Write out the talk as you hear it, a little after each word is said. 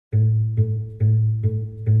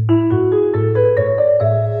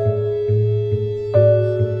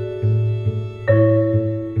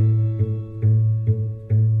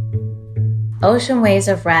Ocean Waves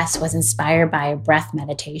of Rest was inspired by a breath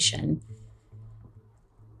meditation.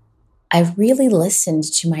 I really listened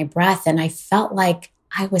to my breath and I felt like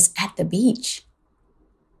I was at the beach.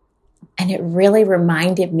 And it really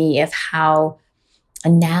reminded me of how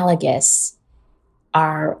analogous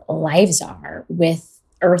our lives are with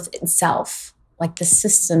Earth itself. Like the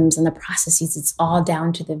systems and the processes, it's all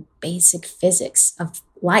down to the basic physics of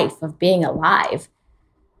life, of being alive.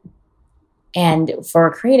 And for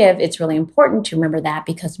a creative, it's really important to remember that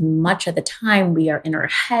because much of the time we are in our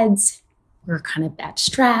heads, we're kind of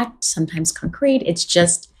abstract, sometimes concrete. It's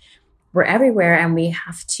just, we're everywhere and we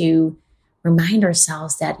have to remind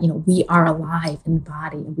ourselves that, we are alive in the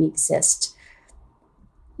body and we exist.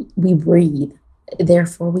 We breathe,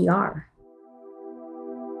 therefore we are.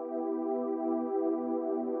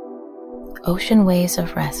 Ocean Waves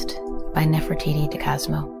of Rest by Nefertiti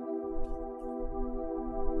DiCosmo.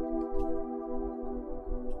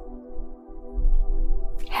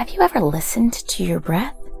 Have you ever listened to your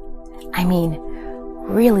breath? I mean,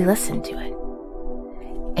 really listen to it.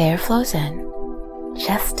 Air flows in,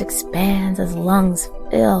 chest expands as lungs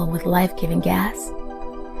fill with life-giving gas.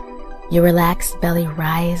 Your relaxed belly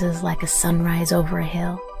rises like a sunrise over a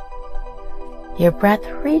hill. Your breath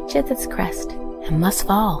reaches its crest and must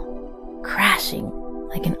fall, crashing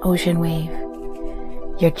like an ocean wave.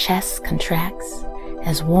 Your chest contracts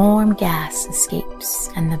as warm gas escapes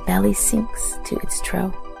and the belly sinks to its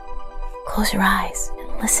trough. Close your eyes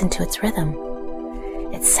and listen to its rhythm.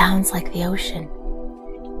 It sounds like the ocean.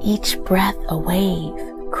 Each breath a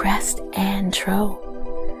wave, crest and trough.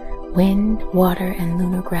 Wind, water, and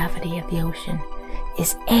lunar gravity of the ocean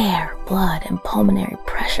is air, blood, and pulmonary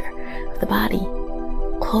pressure of the body.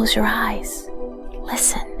 Close your eyes.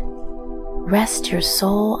 Listen. Rest your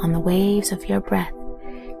soul on the waves of your breath.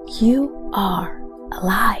 You are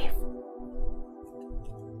alive.